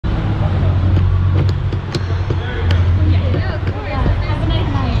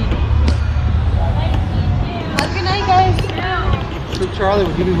Charlie,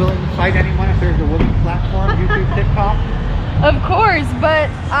 would you be willing to fight anyone if there's a women's platform, YouTube, TikTok? Of course,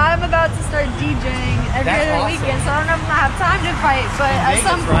 but I'm about to start DJing every other weekend, so I don't know if I'm gonna have time to fight, but at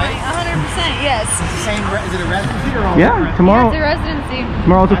some point, 100%, yes. Is it a residency or all? Yeah, tomorrow. It's a residency.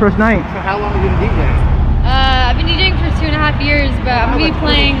 Tomorrow's the first night. So how long have you been DJing? I've been DJing for 2.5 years, but I'm gonna be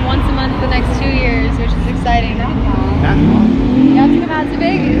playing once a month for the next 2 years, which is exciting. That's awesome. You have to come out to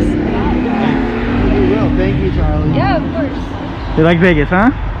Vegas. We will. Thank you, Charlie. Yeah, of course. You like Vegas,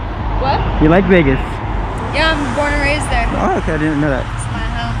 huh? What? You like Vegas? Yeah, I'm born and raised there. Oh, okay, I didn't know that. It's my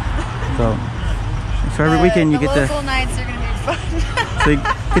home. So every weekend you get to. The local nights are gonna be fun. So you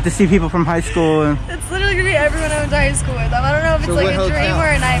get to see people from high school. And It's literally gonna be everyone I went to high school with. I don't know if it's So like a what dream hotel? or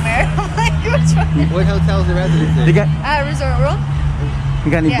a nightmare. I'm like, which one? What hotel's the residency? you got At Resort World.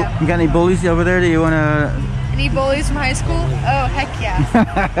 you got any Yeah. you got any bullies over there that you wanna? Any bullies from high school? Oh heck yeah!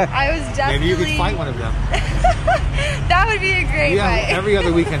 I was definitely. Maybe you could fight one of them. That would be a great Yeah, fight. every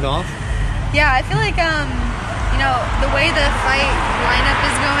other weekend off. Yeah, I feel like you know, the way the fight lineup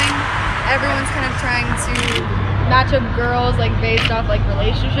is going, everyone's kind of trying to match up girls like based off like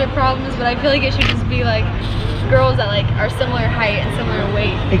relationship problems, but I feel like it should just be like girls that like are similar height and similar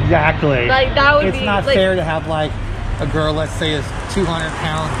weight. Exactly. Like that would be. It's not like, fair to have like a girl, let's say, is 200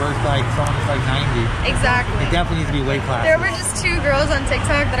 pounds versus like someone that's like 90. Exactly. It definitely needs to be weight class. There were just 2 girls on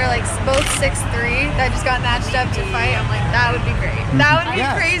TikTok that are like both 6'3" that just got matched up to fight. I'm like, that would be great. That would be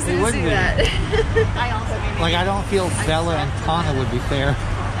Yes, crazy it to would see be. that. Like, I don't feel Bella and Tana would be fair.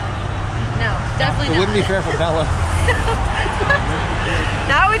 No, definitely It not. wouldn't be fair for Bella.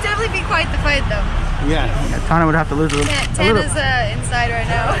 That would definitely be quite the fight though. Yeah. Tana would have to lose a little. Tana's inside right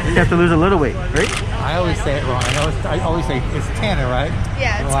now. You have to lose a little weight, right? I always say it wrong. I always say it's Tana, right?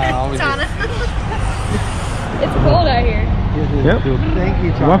 Yeah, Well, I always Tana. It's cold out here. Yep. Thank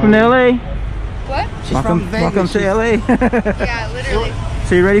you, Charlie. Welcome to LA. What? She's from Vegas. Welcome to LA. Yeah, literally.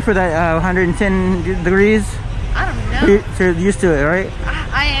 So you ready for that 110 degrees? I don't know. So you're used to it, right?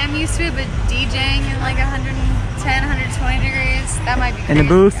 I am used to it, but DJing in like 110, 120 degrees, that might be crazy. In the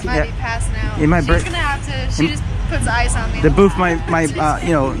booth, I might be passing out. it might She's break. gonna have to. She just puts ice on me. The booth might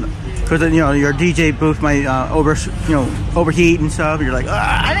you know, because you know your DJ booth might overheat and stuff. You're like,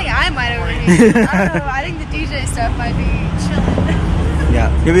 ah. I think I might overheat. I don't know. I think the DJ stuff might be chilling. Yeah,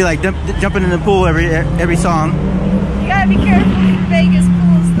 you'll be like jumping in the pool every song. You gotta be careful with Vegas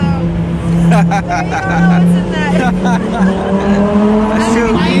pools, though. You don't know what's in that. That's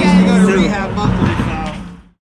true. You guys